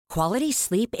Quality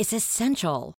sleep is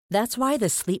essential. That's why the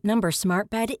Sleep Number Smart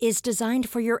Bed is designed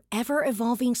for your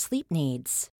ever-evolving sleep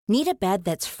needs. Need a bed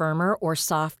that's firmer or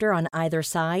softer on either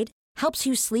side? Helps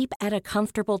you sleep at a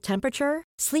comfortable temperature?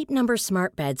 Sleep Number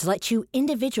Smart Beds let you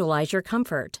individualize your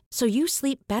comfort, so you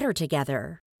sleep better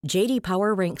together. J.D.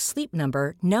 Power ranks Sleep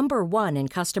Number number 1 in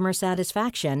customer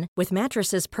satisfaction with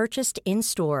mattresses purchased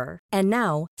in-store. And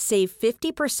now, save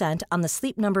 50% on the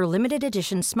Sleep Number Limited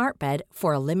Edition Smart Bed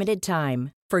for a limited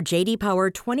time. For J.D. Power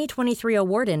 2023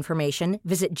 award information,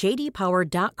 visit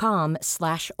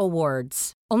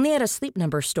jdpower.com/awards. Only at a Sleep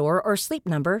Number store or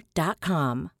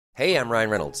sleepnumber.com. Hey, I'm Ryan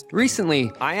Reynolds.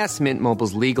 Recently, I asked Mint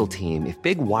Mobile's legal team if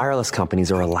big wireless companies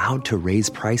are allowed to raise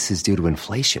prices due to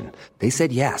inflation. They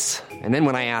said yes. And then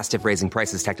when I asked if raising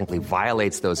prices technically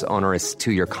violates those onerous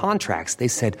two-year contracts, they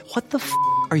said, "What the f***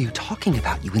 are you talking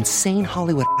about, you insane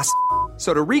Hollywood ass?"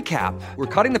 So to recap, we're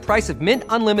cutting the price of Mint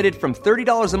Unlimited from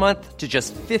 $30 a month to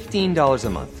just $15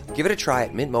 a month. Give it a try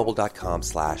at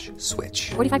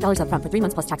mintmobile.com/switch. $45 up front for 3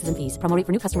 months plus taxes and fees. Promo rate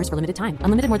for new customers for limited time.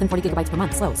 Unlimited more than 40 gigabytes per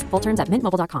month. Slows full terms at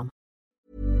mintmobile.com.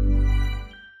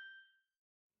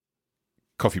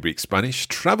 Coffee Break Spanish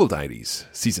Travel Diaries,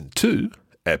 Season 2,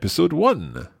 Episode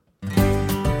 1.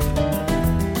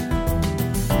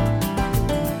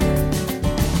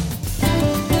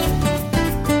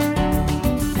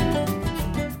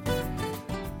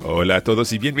 Hola a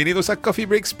todos y bienvenidos a Coffee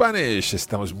Break Spanish.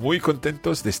 Estamos muy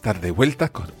contentos de estar de vuelta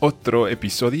con otro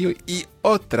episodio y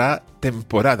otra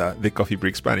temporada de Coffee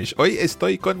Break Spanish. Hoy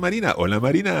estoy con Marina. Hola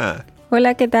Marina.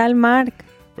 Hola, ¿qué tal, Marc?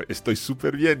 Pues estoy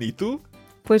súper bien. ¿Y tú?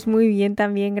 Pues muy bien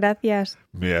también, gracias.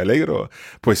 Me alegro.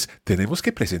 Pues tenemos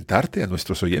que presentarte a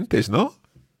nuestros oyentes, ¿no?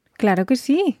 Claro que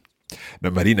sí.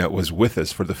 Now, Marina was with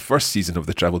us for the first season of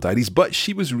the Travel Diaries, but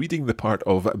she was reading the part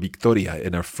of Victoria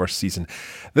in our first season.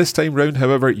 This time round,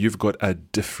 however, you've got a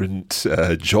different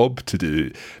job to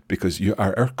do because you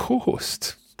are our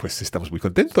co-host. Pues estamos muy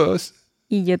contentos.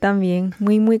 Y yo también,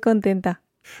 muy contenta.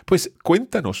 Pues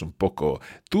cuéntanos un poco.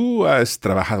 Tú has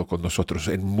trabajado con nosotros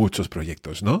en muchos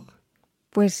proyectos, ¿no?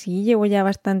 Pues sí, llevo ya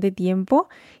bastante tiempo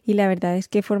y la verdad es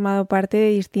que he formado parte de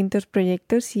distintos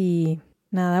proyectos y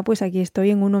nada, pues aquí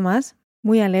estoy en uno más.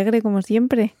 Muy alegre como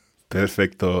siempre.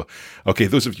 Perfecto. Okay,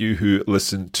 those of you who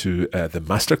listen to the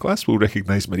masterclass will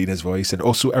recognize Marina's voice and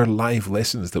also our live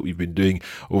lessons that we've been doing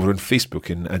over on Facebook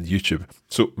and YouTube.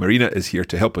 So Marina is here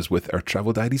to help us with our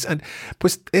travel diaries. And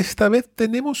pues esta vez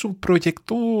tenemos un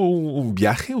proyecto, un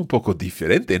viaje un poco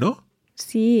diferente, ¿no?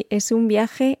 Sí, es un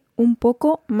viaje un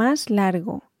poco más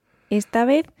largo. Esta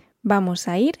vez vamos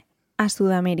a ir a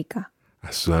Sudamérica.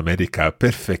 Sudamérica,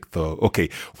 perfecto. Okay,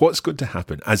 what's going to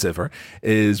happen, as ever,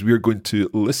 is we're going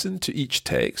to listen to each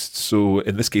text. So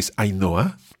in this case,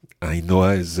 Ainhoa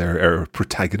is our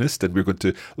protagonist, and we're going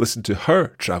to listen to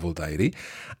her travel diary.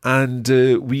 And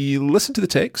we listen to the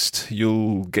text.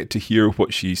 You'll get to hear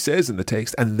what she says in the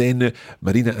text. And then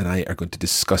Marina and I are going to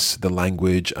discuss the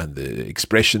language and the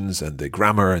expressions and the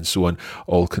grammar and so on,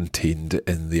 all contained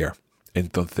in there.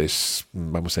 Entonces,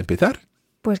 ¿vamos a empezar?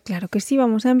 Pues claro que sí,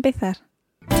 vamos a empezar.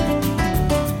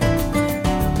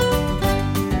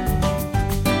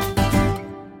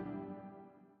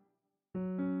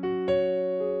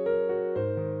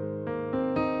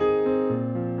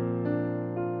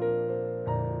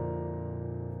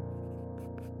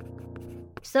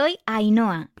 Soy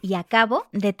Ainhoa y acabo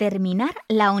de terminar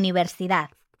la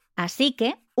universidad. Así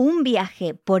que un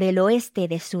viaje por el oeste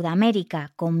de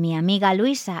Sudamérica con mi amiga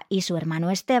Luisa y su hermano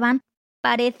Esteban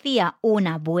parecía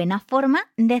una buena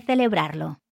forma de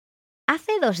celebrarlo.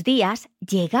 Hace 2 días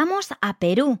llegamos a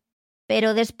Perú,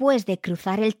 pero después de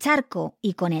cruzar el charco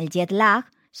y con el jet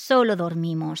lag, solo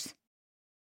dormimos.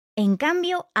 En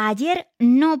cambio, ayer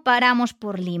no paramos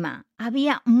por Lima.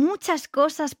 Había muchas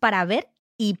cosas para ver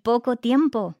y poco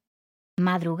tiempo.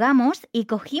 Madrugamos y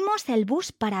cogimos el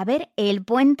bus para ver el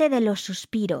Puente de los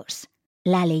Suspiros.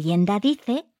 La leyenda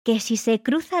dice que si se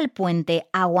cruza el puente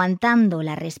aguantando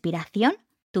la respiración,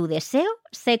 tu deseo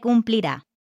se cumplirá.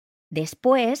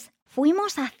 Después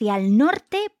fuimos hacia el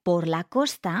norte por la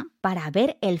costa para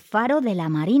ver el faro de la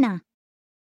Marina.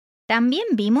 También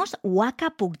vimos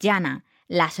Huaca Pucllana,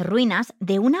 las ruinas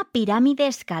de una pirámide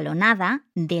escalonada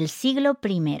del siglo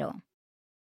I.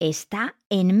 Está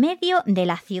en medio de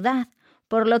la ciudad,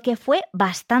 por lo que fue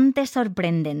bastante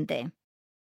sorprendente.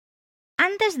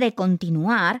 Antes de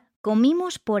continuar,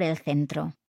 comimos por el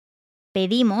centro.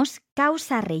 Pedimos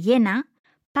causa rellena,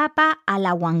 papa a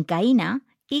la huancaína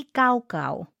y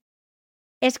caucao.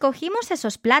 Escogimos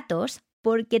esos platos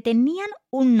porque tenían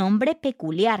un nombre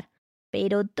peculiar,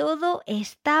 pero todo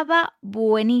estaba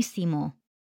buenísimo.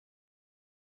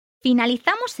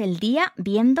 Finalizamos el día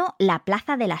viendo la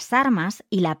Plaza de las Armas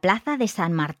y la Plaza de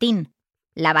San Martín,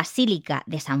 la Basílica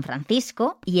de San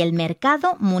Francisco y el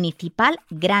Mercado Municipal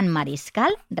Gran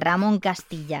Mariscal Ramón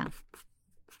Castilla.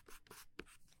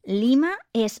 Lima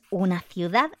es una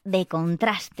ciudad de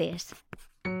contrastes.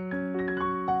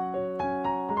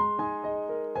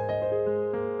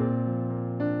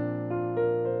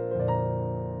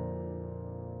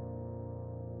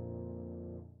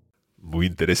 Muy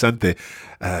interesante.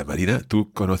 Marina,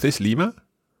 ¿tú conoces Lima?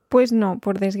 Pues no,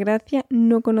 por desgracia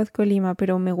no conozco Lima,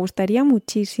 pero me gustaría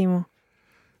muchísimo.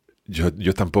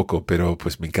 Yo tampoco, pero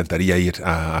pues me encantaría ir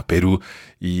a Perú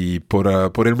y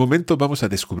por el momento vamos a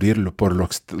descubrirlo por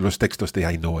los textos de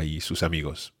Ainhoa y sus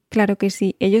amigos. Claro que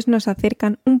sí, ellos nos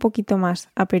acercan un poquito más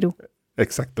a Perú.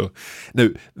 Exacto. Now,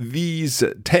 these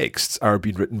texts are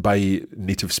being written by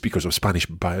native speakers of Spanish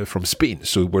from Spain.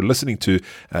 So we're listening to,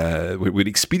 we're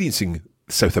experiencing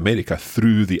South America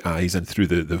through the eyes and through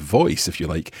the voice, if you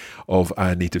like, of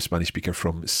a native Spanish speaker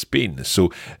from Spain.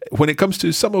 So when it comes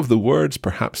to some of the words,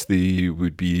 perhaps they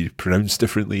would be pronounced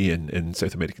differently in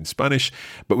South American Spanish,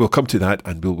 but we'll come to that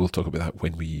and we'll talk about that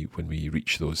when we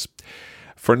reach those.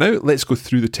 For now, let's go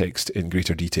through the text in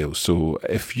greater detail. So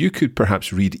if you could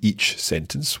perhaps read each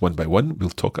sentence one by one,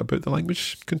 we'll talk about the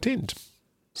language contained.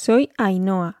 Soy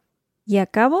Ainhoa y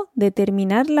acabo de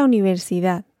terminar la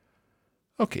universidad.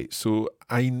 Okay, so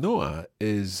Ainhoa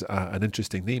is an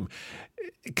interesting name.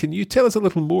 Can you tell us a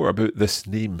little more about this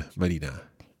name, Marina?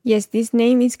 Yes, this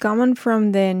name is common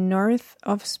from the north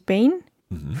of Spain,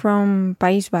 from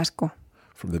País Vasco.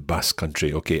 From the Basque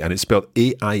Country, okay. And it's spelled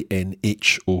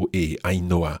A-I-N-H-O-A,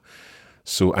 Ainhoa.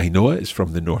 So Ainhoa is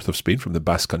from the north of Spain, from the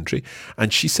Basque Country.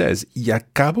 And she says, y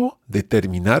acabo de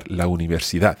terminar la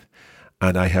universidad.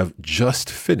 And I have just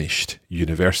finished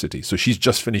university. So she's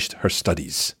just finished her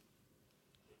studies.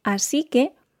 Así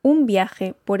que un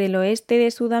viaje por el oeste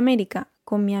de Sudamérica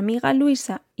con mi amiga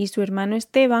Luisa y su hermano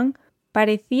Esteban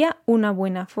parecía una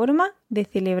buena forma de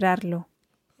celebrarlo.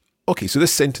 Okay, so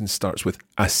this sentence starts with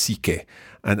así que.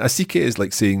 And así que is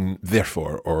like saying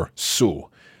therefore or so.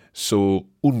 So,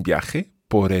 un viaje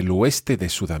por el oeste de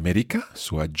Sudamérica,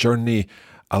 so a journey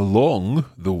along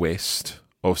the west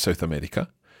of South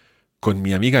America, con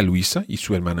mi amiga Luisa y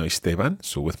su hermano Esteban,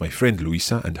 so with my friend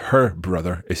Luisa and her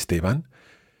brother Esteban,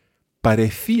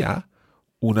 parecía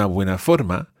una buena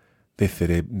forma de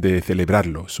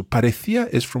celebrarlo. So, parecía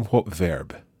is from what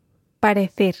verb?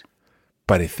 Parecer.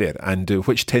 Parecer. And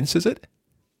which tense is it?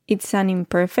 It's an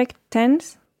imperfect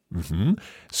tense. Mm-hmm.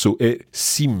 So it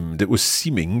was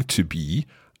seeming to be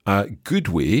a good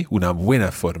way, una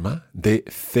buena forma, de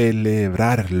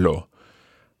celebrarlo.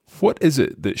 What is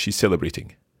it that she's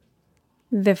celebrating?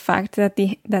 The fact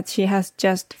that she has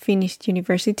just finished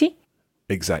university.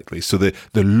 Exactly. So the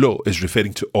lo is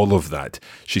referring to all of that.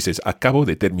 She says, acabo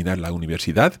de terminar la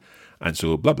universidad. And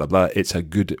so, blah, blah, blah. It's a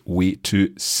good way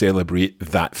to celebrate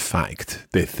that fact,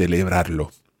 de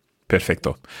celebrarlo.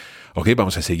 Perfecto. Ok,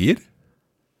 vamos a seguir.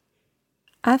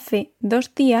 Hace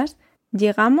 2 días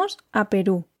llegamos a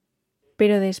Perú,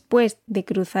 pero después de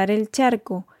cruzar el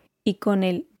charco y con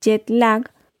el jet lag,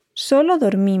 solo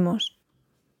dormimos.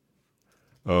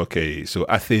 Okay, so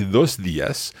hace 2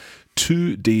 días,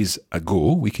 2 days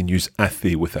ago, we can use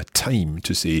hace with a time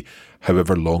to say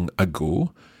however long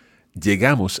ago,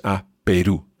 llegamos a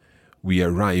Perú. We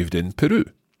arrived in Peru.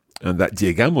 And that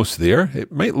llegamos there,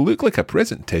 it might look like a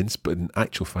present tense, but in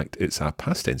actual fact, it's a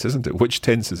past tense, isn't it? Which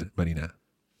tense is it, Marina?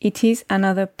 It is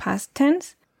another past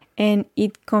tense, and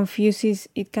it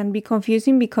can be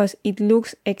confusing because it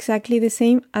looks exactly the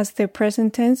same as the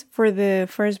present tense for the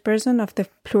first person of the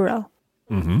plural.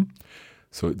 Mm-hmm.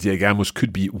 So llegamos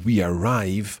could be we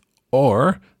arrive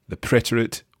or the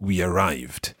preterite we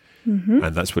arrived. Mm-hmm.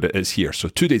 And that's what it is here. So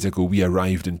 2 days ago we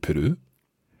arrived in Peru.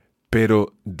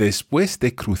 Pero después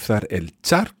de cruzar el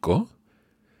charco,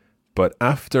 but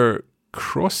after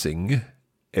crossing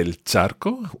el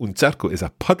charco, un charco is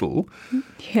a puddle.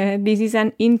 Yeah, this is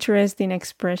an interesting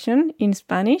expression in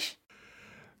Spanish.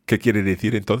 ¿Qué quiere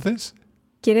decir entonces?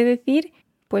 Quiere decir,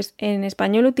 pues en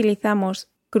español utilizamos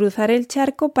cruzar el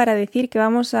charco para decir que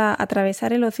vamos a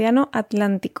atravesar el océano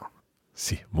Atlántico.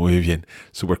 Sí, muy bien.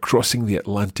 So we're crossing the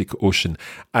Atlantic Ocean.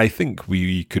 I think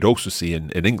we could also say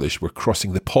in English, we're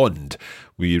crossing the pond.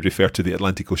 We refer to the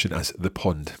Atlantic Ocean as the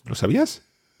pond. ¿Lo sabías?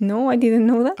 No, I didn't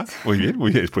know that. Muy bien,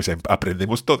 muy bien. Pues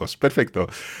aprendemos todos. Perfecto.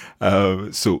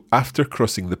 So after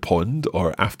crossing the pond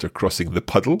or after crossing the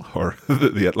puddle or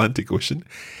the Atlantic Ocean,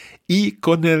 y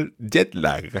con el jet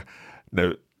lag.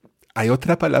 Now, ¿hay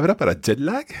otra palabra para jet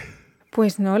lag?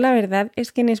 Pues no, la verdad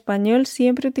es que en español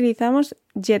siempre utilizamos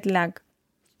jet lag.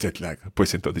 Jet lag.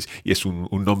 Pues entonces, y es un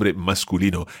nombre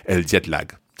masculino, el jet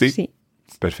lag. ¿Sí? Sí.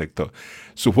 Perfecto.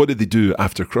 So what did they do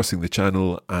after crossing the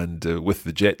channel and with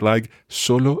the jet lag?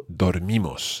 Solo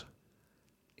dormimos.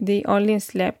 They only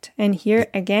slept. And here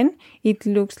again, it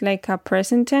looks like a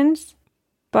present tense,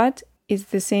 but it's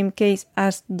the same case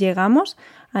as llegamos,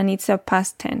 and it's a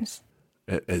past tense.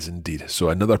 It is indeed. So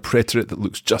another preterite that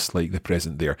looks just like the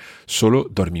present there. Solo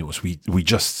dormimos. We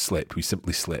just slept. We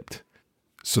simply slept.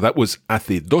 So that was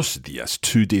hace 2 días,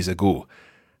 2 days ago.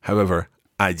 However,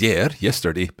 ayer,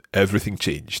 yesterday, everything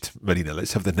changed. Marina,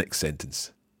 let's have the next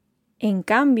sentence. En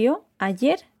cambio,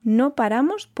 ayer no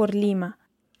paramos por Lima.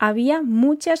 Había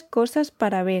muchas cosas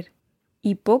para ver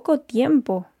y poco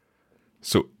tiempo.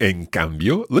 So, en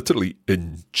cambio, literally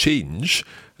in change,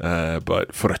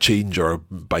 but for a change or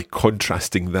by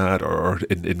contrasting that or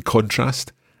in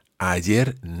contrast,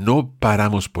 ayer no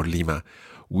paramos por Lima.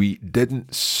 We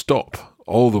didn't stop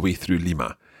all the way through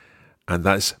Lima. And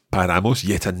that's paramos,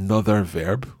 yet another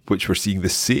verb, which we're seeing the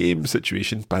same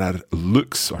situation. Parar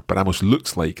looks, or paramos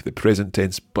looks like the present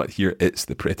tense, but here it's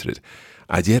the preterite.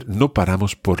 Ayer no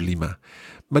paramos por Lima.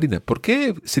 Marina, ¿por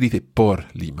qué se dice por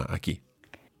Lima aquí?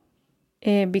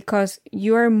 Because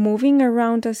you are moving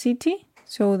around a city,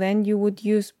 so then you would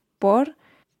use por.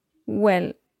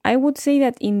 Well, I would say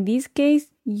that in this case,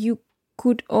 you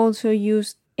could also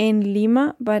use en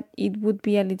Lima, but it would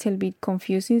be a little bit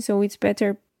confusing, so it's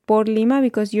better por Lima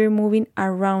because you're moving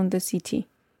around the city.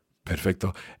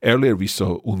 Perfecto. Earlier we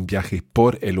saw un viaje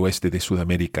por el oeste de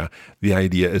Sudamérica. The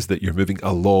idea is that you're moving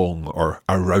along or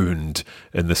around,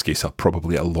 in this case,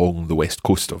 probably along the west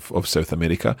coast of South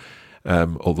America.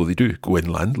 Although they do go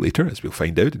inland later, as we'll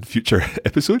find out in future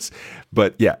episodes.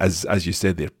 But yeah, as you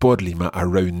said there, por Lima,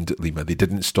 around Lima. They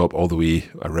didn't stop all the way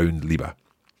around Lima.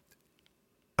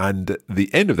 And the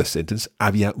end of this sentence,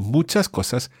 había muchas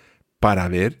cosas para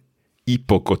ver y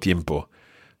poco tiempo.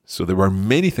 So there were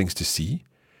many things to see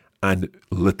and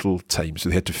little time. So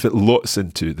they had to fit lots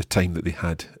into the time that they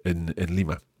had in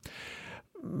Lima.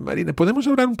 Marina, ¿podemos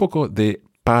hablar un poco de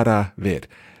para ver?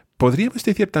 ¿Podríamos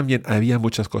decir también había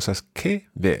muchas cosas que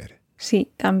ver?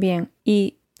 Sí, también.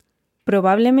 Y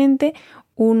probablemente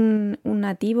un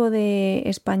nativo de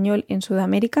español en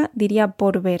Sudamérica diría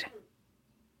por ver.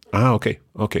 Ah,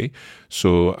 ok.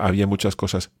 So, había muchas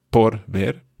cosas por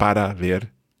ver, para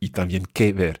ver y también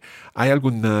que ver. ¿Hay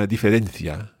alguna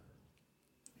diferencia?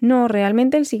 No,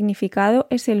 realmente el significado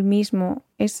es el mismo.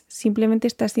 Simplemente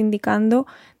estás indicando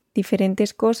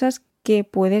diferentes cosas que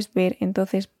puedes ver.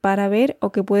 Entonces, para ver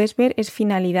o que puedes ver es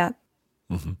finalidad.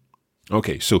 Mm-hmm.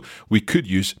 Okay, so we could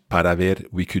use para ver,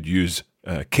 we could use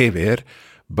que ver,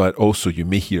 but also you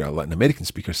may hear a Latin American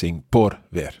speaker saying por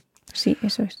ver. Sí,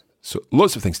 eso es. So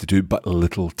lots of things to do, but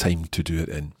little time to do it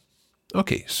in.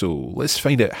 Okay, so let's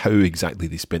find out how exactly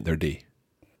they spent their day.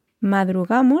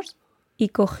 Madrugamos y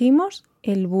cogimos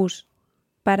el bus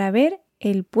para ver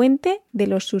el puente de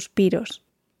los suspiros.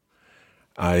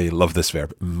 I love this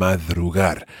verb,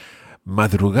 madrugar.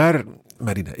 Madrugar,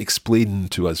 Marina, explain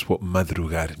to us what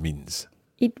madrugar means.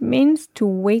 It means to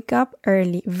wake up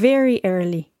early, very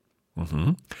early.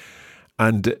 Mm-hmm.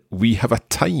 And we have a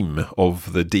time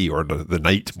of the day, or the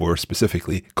night more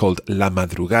specifically, called la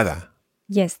madrugada.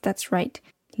 Yes, that's right.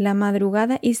 La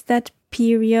madrugada is that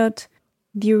period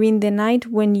during the night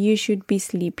when you should be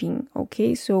sleeping,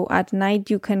 okay? So at night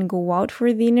you can go out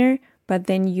for dinner, but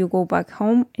then you go back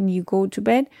home and you go to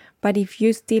bed. But if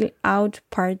you're still out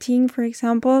partying, for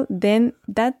example, then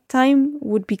that time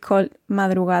would be called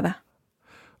madrugada.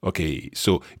 Okay,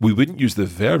 so we wouldn't use the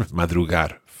verb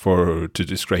madrugar to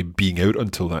describe being out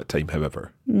until that time,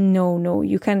 however. No.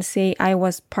 You can say I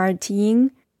was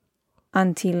partying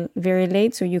until very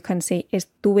late. So you can say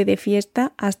estuve de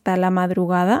fiesta hasta la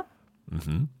madrugada.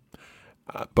 Mm-hmm.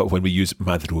 But when we use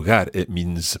madrugar, it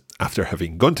means after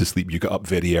having gone to sleep, you got up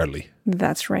very early.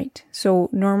 That's right. So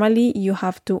normally you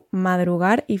have to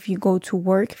madrugar if you go to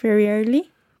work very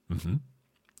early. Mm-hmm.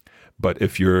 But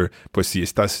if pues si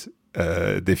estás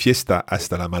de fiesta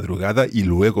hasta la madrugada y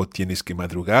luego tienes que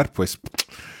madrugar, pues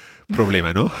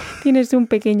problema, ¿no? Tienes un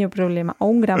pequeño problema o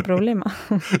un gran problema.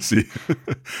 Sí.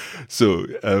 So,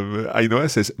 Ainhoa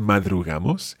says,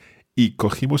 madrugamos y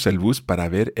cogimos el bus para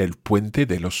ver el puente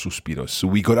de los suspiros. So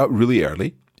we got up really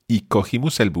early y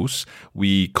cogimos el bus.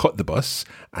 We caught the bus.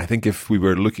 I think if we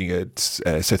were looking at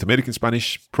South American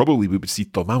Spanish, probably we would see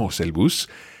tomamos el bus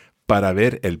para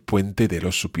ver el puente de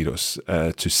los suspiros,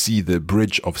 to see the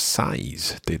bridge of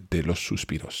sighs de los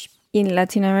suspiros. In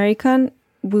Latin American,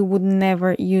 we would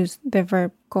never use the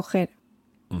verb coger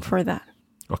for that.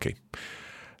 Okay.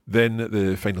 Then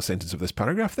the final sentence of this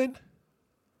paragraph then.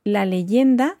 La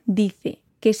leyenda dice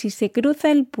que si se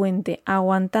cruza el puente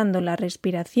aguantando la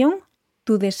respiración,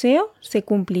 tu deseo se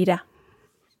cumplirá.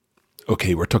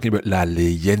 Okay, we're talking about la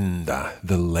leyenda,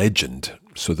 the legend.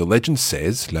 So the legend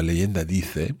says, la leyenda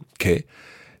dice que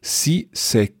si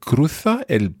se cruza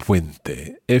el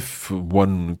puente, if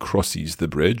one crosses the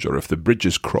bridge or if the bridge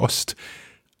is crossed,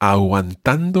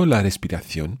 aguantando la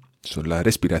respiración, so la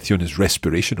respiración is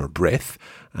respiration or breath,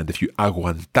 and if you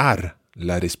aguantar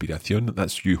la respiración,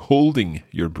 that's you holding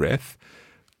your breath,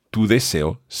 tu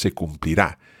deseo se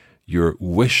cumplirá. Your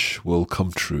wish will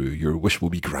come true. Your wish will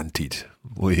be granted.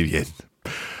 Muy bien.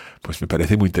 Pues me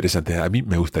parece muy interesante. A mí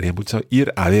me gustaría mucho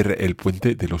ir a ver el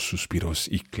puente de los suspiros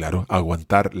y, claro,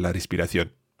 aguantar la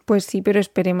respiración. Pues sí, pero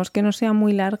esperemos que no sea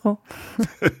muy largo.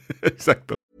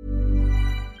 Exacto.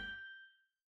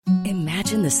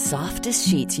 Imagine the softest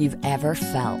sheets you've ever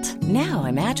felt. Now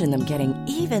imagine them getting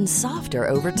even softer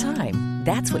over time.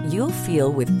 That's what you'll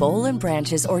feel with Boll &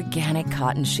 Branch's organic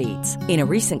cotton sheets. In a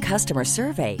recent customer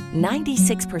survey,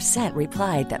 96%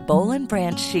 replied that Boll &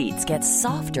 Branch sheets get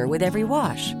softer with every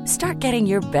wash. Start getting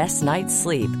your best night's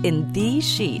sleep in these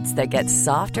sheets that get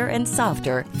softer and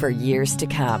softer for years to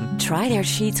come. Try their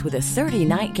sheets with a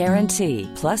 30-night guarantee.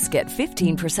 Plus, get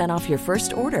 15% off your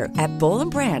first order at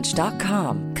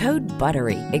bollandbranch.com. Code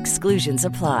BUTTERY. Exclusions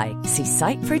apply. See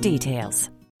site for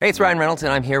details. Hey, it's Ryan Reynolds,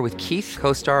 and I'm here with Keith,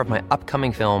 co-star of my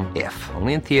upcoming film, If,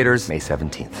 only in theaters May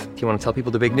 17th. Do you want to tell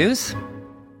people the big news?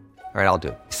 All right, I'll do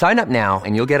it. Sign up now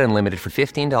and you'll get unlimited for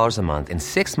 $15 a month and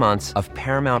 6 months of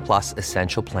Paramount Plus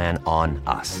Essential Plan on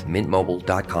us.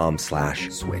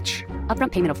 MintMobile.com/switch.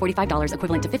 Upfront payment of $45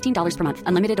 equivalent to $15 per month.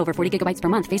 Unlimited over 40 gigabytes per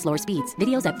month. Face lower speeds.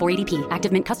 Videos at 480p.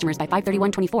 Active Mint customers by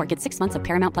 531.24 get 6 months of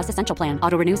Paramount Plus Essential Plan.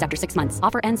 Auto renews after 6 months.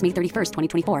 Offer ends May 31st,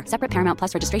 2024. Separate Paramount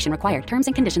Plus registration required. Terms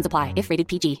and conditions apply if rated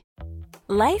PG.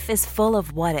 Life is full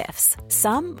of what-ifs.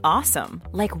 Some awesome.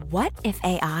 Like what if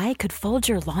AI could fold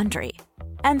your laundry?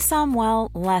 And some, well,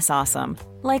 less awesome.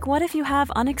 Like what if you have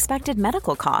unexpected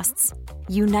medical costs?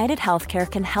 United Healthcare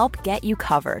can help get you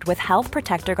covered with Health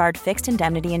Protector Guard fixed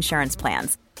indemnity insurance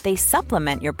plans. They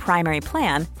supplement your primary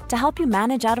plan to help you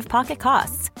manage out-of-pocket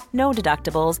costs. No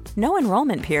deductibles, no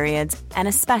enrollment periods, and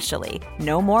especially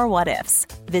no more what-ifs.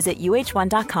 Visit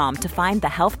uh1.com to find the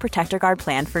Health Protector Guard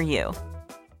plan for you.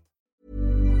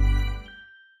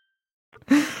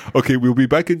 Okay, we'll be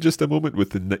back in just a moment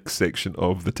with the next section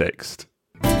of the text.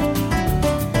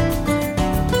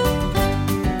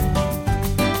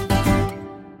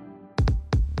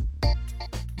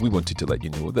 We wanted to let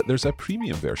you know that there's a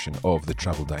premium version of the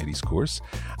Travel Diaries course,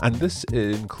 and this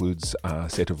includes a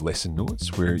set of lesson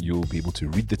notes where you'll be able to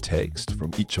read the text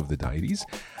from each of the diaries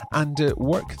and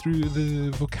work through the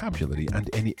vocabulary and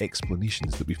any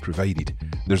explanations that we've provided.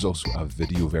 There's also a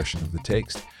video version of the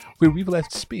text where we've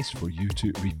left space for you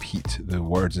to repeat the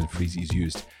words and phrases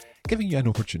used, giving you an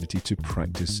opportunity to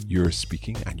practice your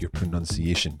speaking and your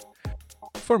pronunciation.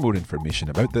 For more information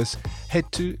about this,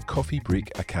 head to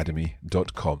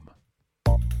coffeebreakacademy.com.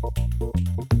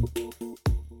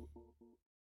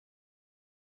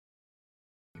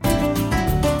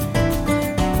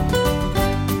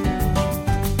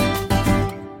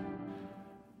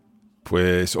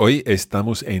 Pues hoy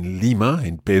estamos en Lima,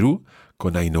 en Perú,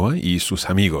 con Ainhoa y sus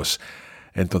amigos.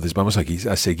 Entonces vamos aquí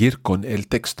a seguir con el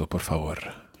texto, por favor.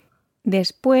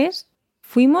 Después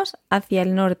fuimos hacia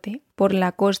el norte, por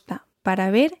la costa,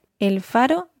 para ver el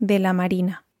faro de la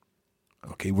Marina.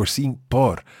 Okay, we're seeing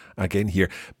por again here.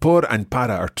 Por and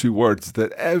para are two words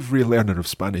that every learner of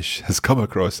Spanish has come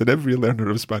across, and every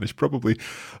learner of Spanish probably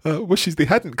wishes they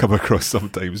hadn't come across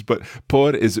sometimes. But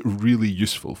por is really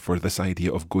useful for this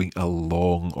idea of going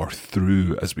along or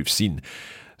through, as we've seen.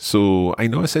 So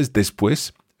Ainhoa says,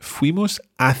 después fuimos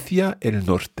hacia el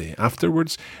norte.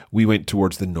 Afterwards, we went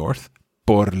towards the north,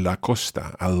 por la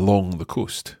costa, along the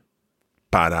coast.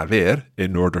 Para ver,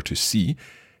 in order to see,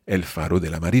 el faro de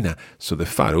la Marina. So the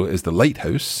faro is the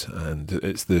lighthouse, and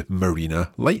it's the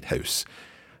Marina lighthouse.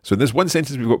 So in this one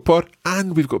sentence, we've got por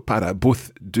and we've got para,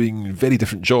 both doing very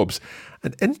different jobs.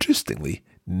 And interestingly,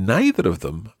 neither of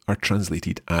them are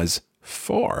translated as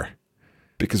for,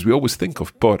 because we always think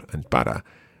of por and para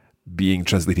being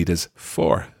translated as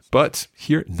for. But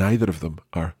here, neither of them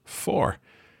are for.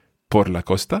 Por la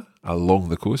costa, along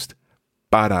the coast,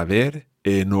 para ver,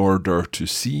 in order to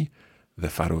see, the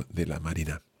faro de la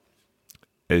Marina.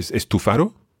 ¿Es tu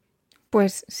faro?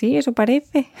 Pues sí, eso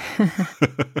parece.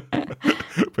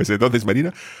 Pues entonces,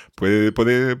 Marina,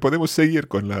 podemos seguir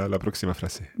con la próxima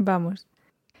frase. Vamos.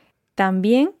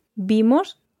 También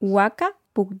vimos Huaca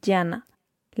Pucllana,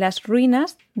 las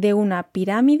ruinas de una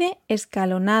pirámide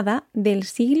escalonada del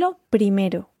siglo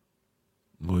I.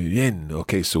 Muy bien.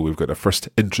 Okay, so we've got our first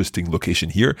interesting location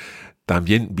here.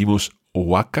 También vimos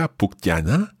Huaca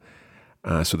Pucllana.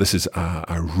 So this is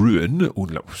a ruin,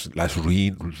 las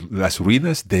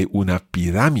ruinas de una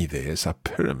pirámide, es a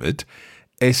pyramid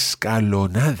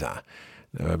escalonada.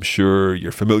 Now, I'm sure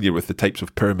you're familiar with the types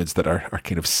of pyramids that are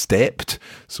kind of stepped.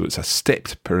 So it's a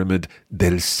stepped pyramid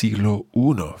del siglo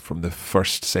I from the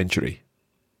 1st century.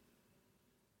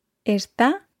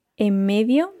 Está en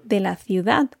medio de la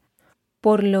ciudad,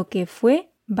 por lo que fue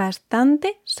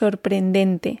bastante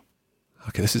sorprendente.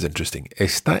 Okay, this is interesting.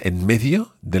 Está en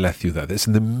medio de la ciudad. It's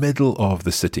in the middle of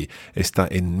the city. Está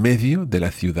en medio de la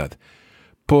ciudad.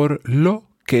 Por lo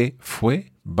que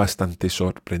fue bastante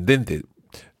sorprendente.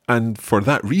 And for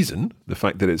that reason, the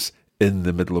fact that it's in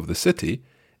the middle of the city,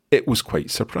 it was quite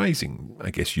surprising.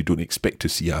 I guess you don't expect to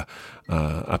see a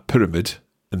pyramid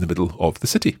in the middle of the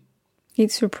city.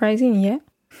 It's surprising, yeah.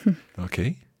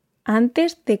 Okay.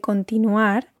 Antes de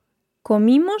continuar,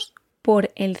 comimos por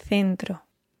el centro.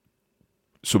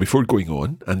 So before going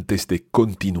on, antes de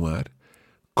continuar,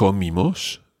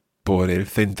 comimos por el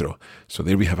centro. So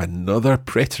there we have another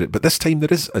preterite, but this time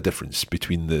there is a difference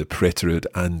between the preterite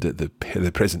and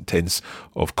the present tense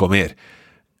of comer.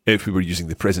 If we were using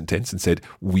the present tense and said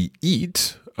we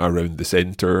eat around the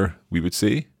center, we would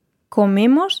say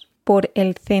comemos por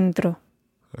el centro.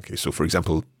 Okay, so for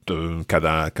example,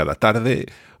 cada tarde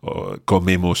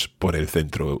comemos por el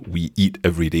centro. We eat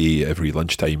every day, every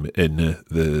lunchtime in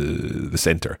the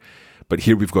center. But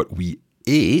here we've got we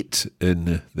ate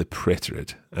in the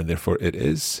preterite, and therefore it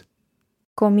is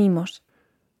comimos.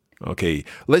 Okay,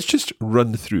 let's just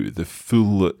run through the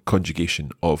full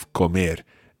conjugation of comer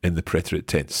in the preterite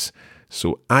tense.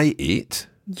 So I ate.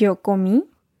 Yo comí.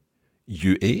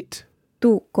 You ate.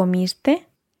 Tú comiste.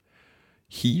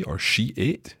 He or she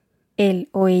ate. Él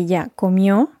o ella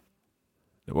comió.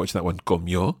 Now watch that one,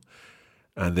 comió.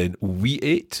 And then we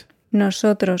ate.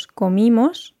 Nosotros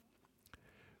comimos.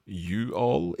 You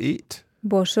all ate.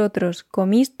 Vosotros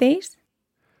comisteis.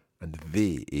 And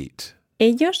they ate.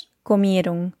 Ellos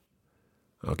comieron.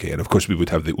 Okay, and of course we would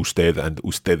have the usted and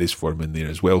ustedes form in there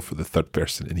as well for the third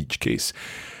person in each case.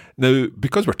 Now,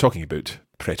 because we're talking about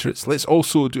preterites, let's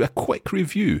also do a quick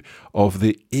review of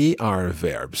the AR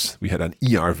verbs. We had an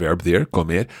ER verb there,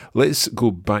 comer. Let's go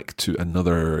back to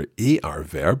another AR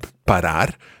verb,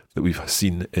 parar, that we've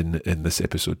seen in this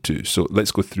episode too. So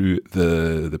let's go through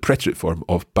the preterite form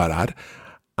of parar.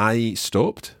 I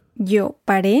stopped. Yo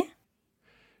paré.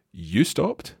 You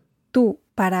stopped. Tú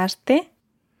paraste.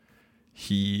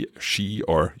 He, she,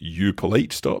 or you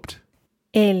polite stopped.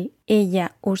 Él,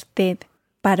 ella, usted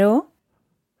paró.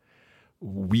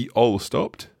 We all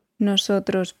stopped.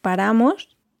 Nosotros paramos.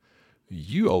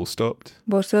 You all stopped.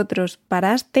 Vosotros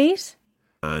parasteis.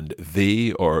 And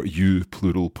they or you,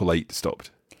 plural, polite,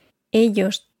 stopped.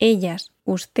 Ellos, ellas,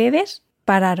 ustedes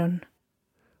pararon.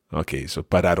 Okay, so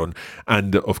pararon.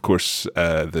 And of course,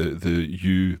 the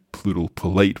you, plural,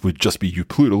 polite would just be you,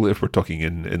 plural, if we're talking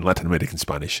in Latin American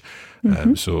Spanish.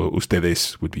 So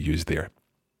ustedes would be used there.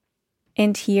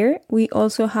 And here we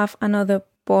also have another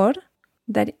por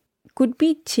that could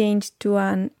be changed to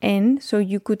an en, so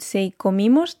you could say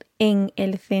comimos en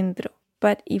el centro.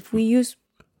 But if we use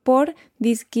por,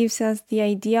 this gives us the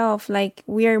idea of like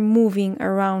we are moving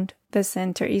around the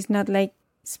center. It's not like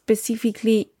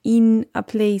specifically in a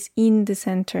place in the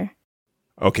center.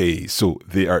 Okay, so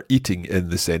they are eating in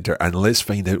the center, and let's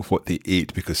find out what they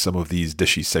ate because some of these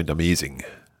dishes sound amazing.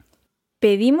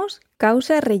 Pedimos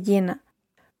causa rellena,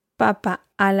 papa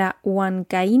a la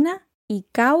huancaína y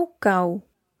cau.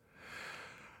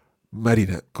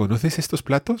 Marina, ¿conoces estos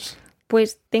platos?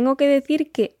 Pues tengo que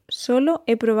decir que solo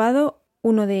he probado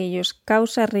uno de ellos,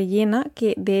 causa rellena,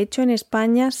 que de hecho en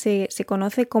España se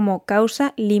conoce como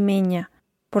causa limeña,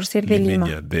 por ser de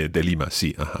Lima. De Lima,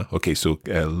 sí. Ajá. Ok, so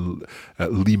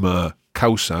Lima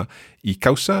causa. ¿Y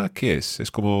causa qué es?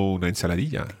 ¿Es como una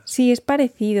ensaladilla? Sí, es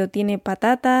parecido. Tiene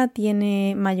patata,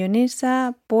 tiene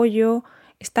mayonesa, pollo.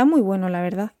 Está muy bueno, la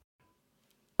verdad.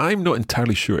 I'm not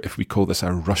entirely sure if we call this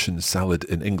a Russian salad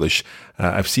in English.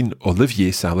 I've seen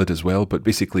Olivier salad as well, but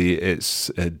basically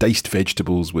it's diced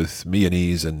vegetables with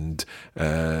mayonnaise and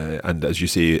as you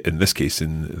say, in this case,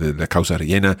 in the causa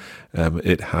rellena,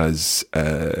 it has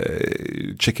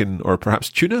chicken or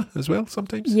perhaps tuna as well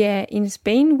sometimes. Yeah, in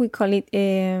Spain we call it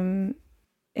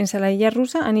ensaladilla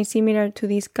rusa, and it's similar to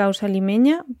this causa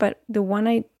limeña, but the one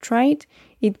I tried,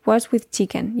 it was with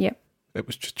chicken, yeah. It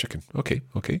was just chicken. Okay.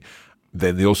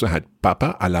 Then they also had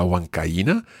papa a la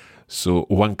huancaína. So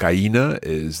Huancaína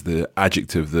is the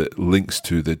adjective that links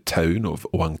to the town of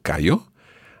Huancayo.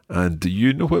 And do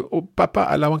you know what papa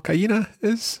a la huancaína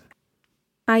is?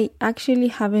 I actually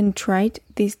haven't tried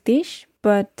this dish,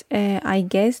 but I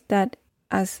guess that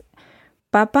as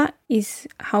papa is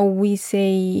how we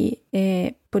say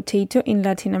potato in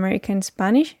Latin American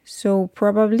Spanish, so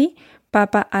probably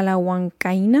papa a la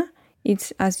huancaína.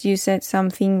 It's, as you said,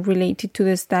 something related to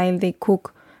the style they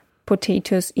cook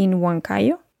potatoes in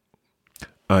Huancayo.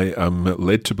 I am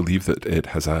led to believe that it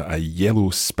has a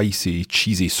yellow, spicy,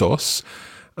 cheesy sauce,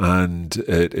 and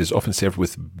it is often served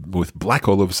with black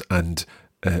olives and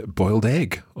boiled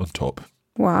egg on top.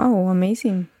 Wow,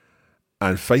 amazing.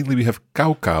 And finally we have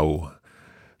caucao.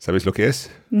 ¿Sabes lo que es?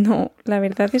 No, la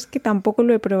verdad es que tampoco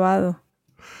lo he probado.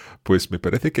 Pues me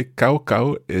parece que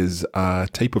caucao is a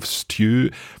type of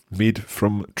stew made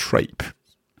from tripe.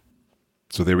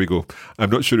 So there we go. I'm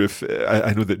not sure if...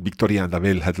 I know that Victoria and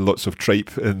Abel had lots of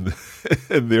tripe in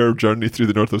their journey through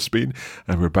the north of Spain,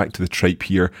 and we're back to the tripe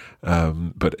here.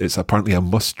 But it's apparently a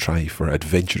must-try for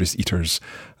adventurous eaters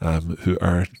who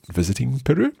are visiting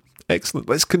Peru. Excellent.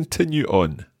 Let's continue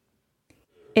on.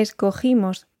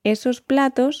 Escogimos esos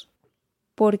platos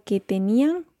porque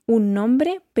tenían un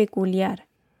nombre peculiar,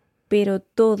 pero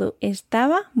todo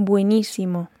estaba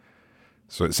buenísimo.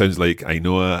 So it sounds like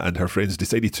Ainhoa and her friends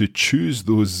decided to choose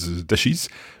those dishes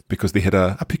because they had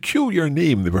a peculiar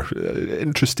name. They were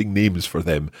interesting names for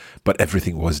them, but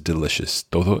everything was delicious.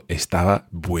 Todo estaba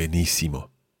buenísimo.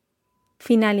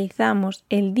 Finalizamos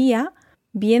el día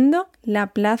viendo la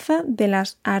Plaza de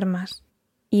las Armas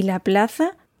y la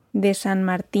Plaza de San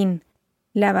Martín,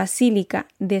 la Basílica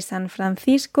de San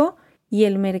Francisco y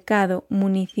el Mercado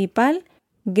Municipal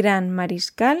Gran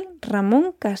Mariscal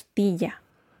Ramón Castilla.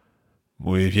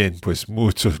 Muy bien, pues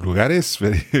muchos lugares.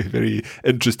 Very, very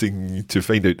interesting to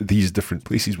find out these different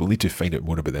places. We'll need to find out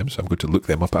more about them, so I'm going to look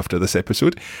them up after this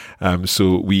episode.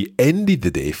 So we ended the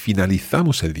day,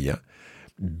 finalizamos el día,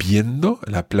 viendo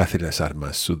la Plaza de las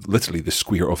Armas. So literally the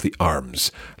Square of the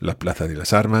Arms. La Plaza de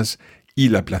las Armas y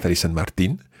la Plaza de San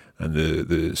Martín, and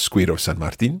the Square of San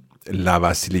Martín. La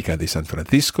Basílica de San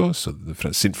Francisco, so the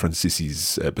St.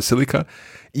 Francis' Basilica,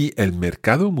 y el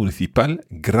Mercado Municipal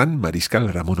Gran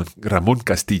Mariscal Ramón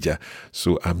Castilla,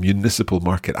 so a municipal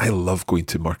market. I love going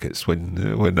to markets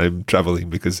when I'm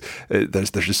traveling because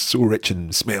they're just so rich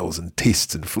in smells and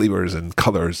tastes and flavors and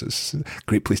colors. It's a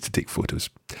great place to take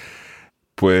photos.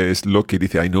 Pues lo que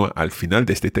dice Ainhoa al final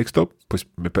de este texto, pues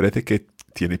me parece que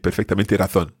tiene perfectamente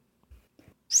razón.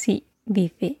 Sí,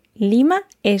 dice, Lima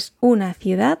es una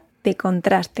ciudad de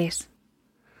contrastes.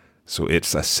 So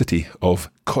it's a city of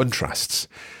contrasts.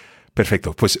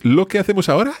 Perfecto, pues lo que hacemos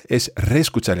ahora es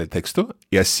reescuchar el texto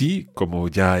y así como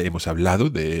ya hemos hablado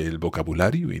del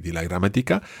vocabulario y de la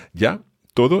gramática, ya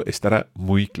todo estará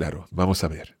muy claro. Vamos a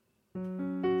ver.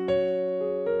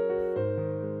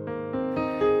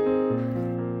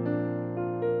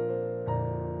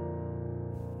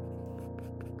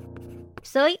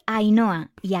 Soy Ainhoa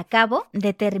y acabo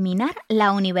de terminar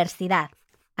la universidad.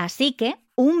 Así que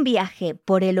un viaje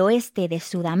por el oeste de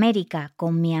Sudamérica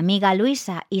con mi amiga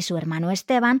Luisa y su hermano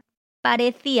Esteban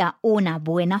parecía una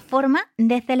buena forma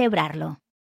de celebrarlo.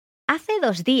 Hace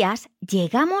 2 días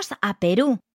llegamos a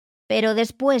Perú, pero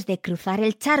después de cruzar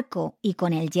el charco y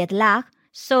con el jet lag,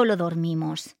 solo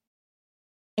dormimos.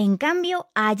 En cambio,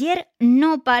 ayer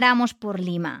no paramos por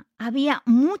Lima. Había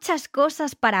muchas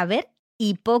cosas para ver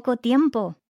y poco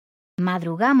tiempo.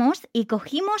 Madrugamos y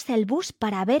cogimos el bus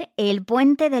para ver el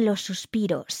Puente de los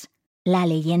Suspiros. La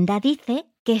leyenda dice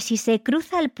que si se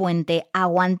cruza el puente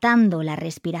aguantando la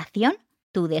respiración,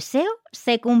 tu deseo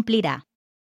se cumplirá.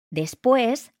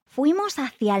 Después fuimos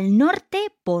hacia el norte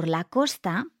por la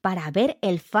costa para ver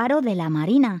el faro de la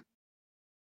Marina.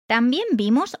 También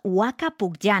vimos Huaca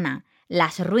Pucllana,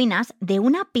 las ruinas de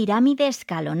una pirámide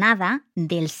escalonada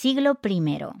del siglo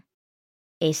I.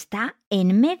 Está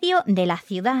en medio de la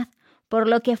ciudad, por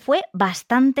lo que fue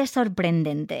bastante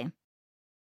sorprendente.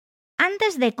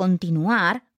 Antes de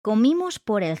continuar, comimos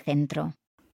por el centro.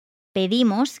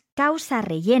 Pedimos causa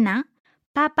rellena,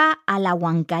 papa a la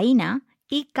huancaína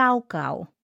y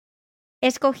caucao.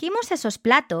 Escogimos esos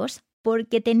platos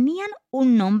porque tenían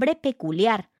un nombre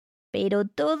peculiar, pero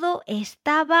todo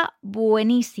estaba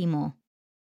buenísimo.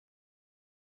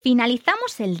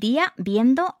 Finalizamos el día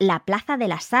viendo la Plaza de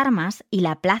las Armas y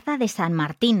la Plaza de San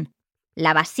Martín,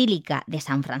 la Basílica de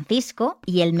San Francisco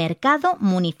y el Mercado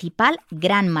Municipal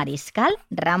Gran Mariscal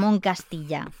Ramón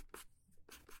Castilla.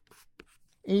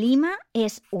 Lima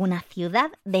es una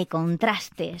ciudad de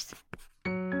contrastes.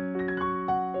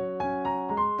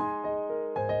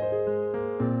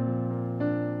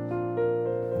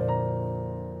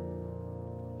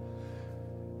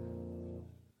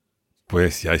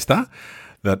 Pues ya está.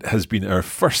 That has been our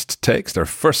first text, our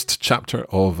first chapter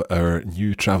of our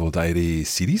new travel diary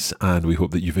series, and we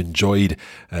hope that you've enjoyed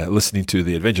listening to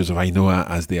the adventures of Ainhoa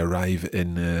as they arrive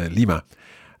in Lima.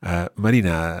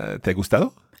 Marina, ¿te ha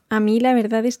gustado? A mí la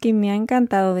verdad es que me ha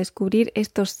encantado descubrir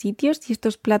estos sitios y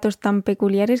estos platos tan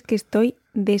peculiares que estoy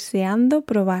deseando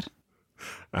probar.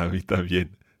 A mí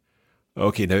también.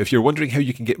 Okay, now if you're wondering how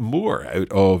you can get more out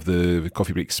of the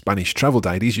Coffee Break Spanish travel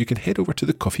diaries, you can head over to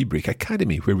the Coffee Break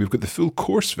Academy, where we've got the full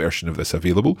course version of this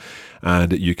available,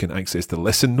 and you can access the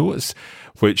lesson notes,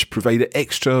 which provide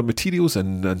extra materials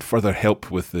and further help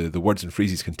with the words and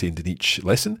phrases contained in each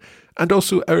lesson, and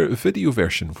also our video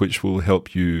version, which will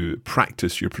help you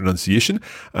practice your pronunciation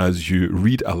as you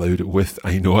read aloud with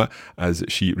Ainhoa as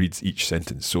she reads each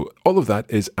sentence. So all of that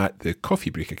is at the Coffee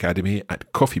Break Academy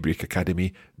at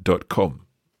coffeebreakacademy.com.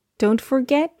 Don't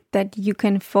forget that you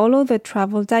can follow the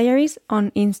travel diaries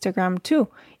on Instagram too.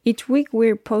 Each week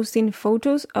we're posting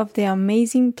photos of the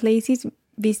amazing places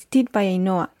visited by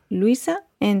Ainhoa, Luisa,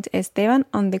 and Esteban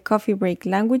on the Coffee Break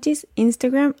Languages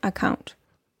Instagram account.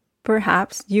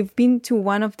 Perhaps you've been to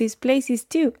one of these places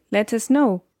too. Let us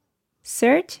know.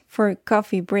 Search for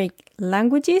Coffee Break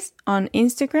Languages on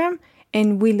Instagram,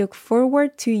 and we look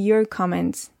forward to your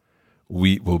comments.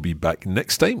 We will be back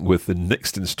next time with the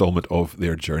next installment of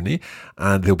their journey,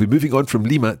 and they'll be moving on from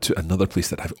Lima to another place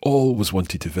that I've always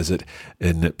wanted to visit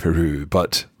in Peru.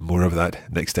 But more of that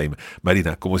next time.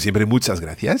 Marina, como siempre, muchas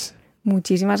gracias.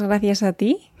 Muchísimas gracias a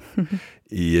ti.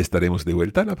 Y estaremos de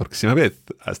vuelta la próxima vez.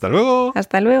 ¡Hasta luego!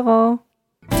 ¡Hasta luego!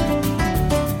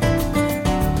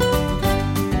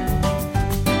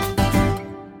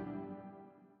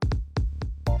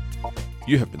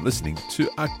 You have been listening to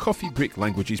a Coffee Break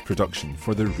Languages production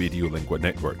for the Radiolingua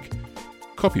Network.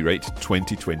 Copyright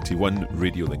 2021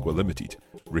 Radiolingua Limited.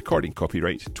 Recording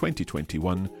copyright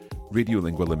 2021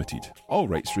 Radiolingua Limited. All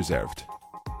rights reserved.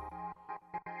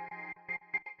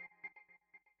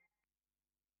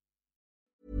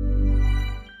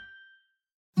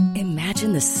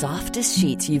 Imagine the softest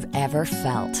sheets you've ever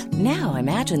felt. Now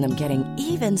imagine them getting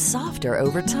even softer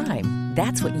over time.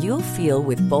 That's what you'll feel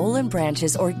with Boll &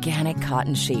 Branch's organic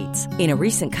cotton sheets. In a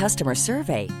recent customer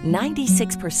survey,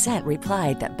 96%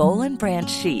 replied that Boll & Branch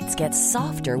sheets get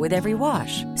softer with every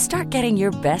wash. Start getting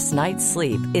your best night's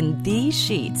sleep in these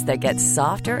sheets that get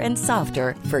softer and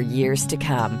softer for years to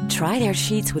come. Try their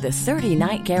sheets with a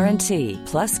 30-night guarantee.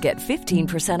 Plus, get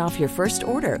 15% off your first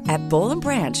order at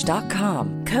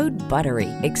bollandbranch.com. Code BUTTERY.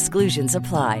 Exclusions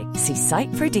apply. See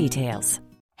site for details.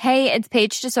 Hey, it's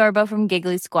Paige DeSorbo from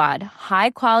Giggly Squad.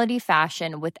 High quality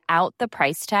fashion without the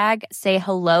price tag. Say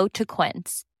hello to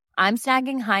Quince. I'm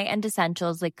snagging high-end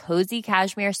essentials like cozy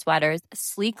cashmere sweaters,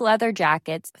 sleek leather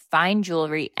jackets, fine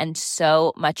jewelry, and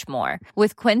so much more.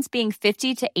 With Quince being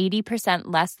 50 to 80%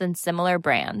 less than similar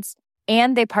brands.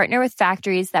 And they partner with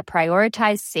factories that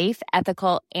prioritize safe,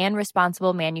 ethical, and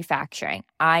responsible manufacturing.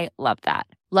 I love that.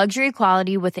 Luxury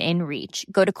quality within reach.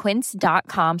 Go to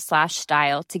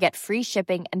quince.com/style to get free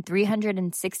shipping and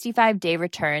 365-day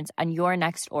returns on your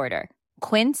next order.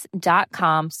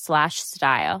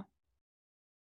 Quince.com/style.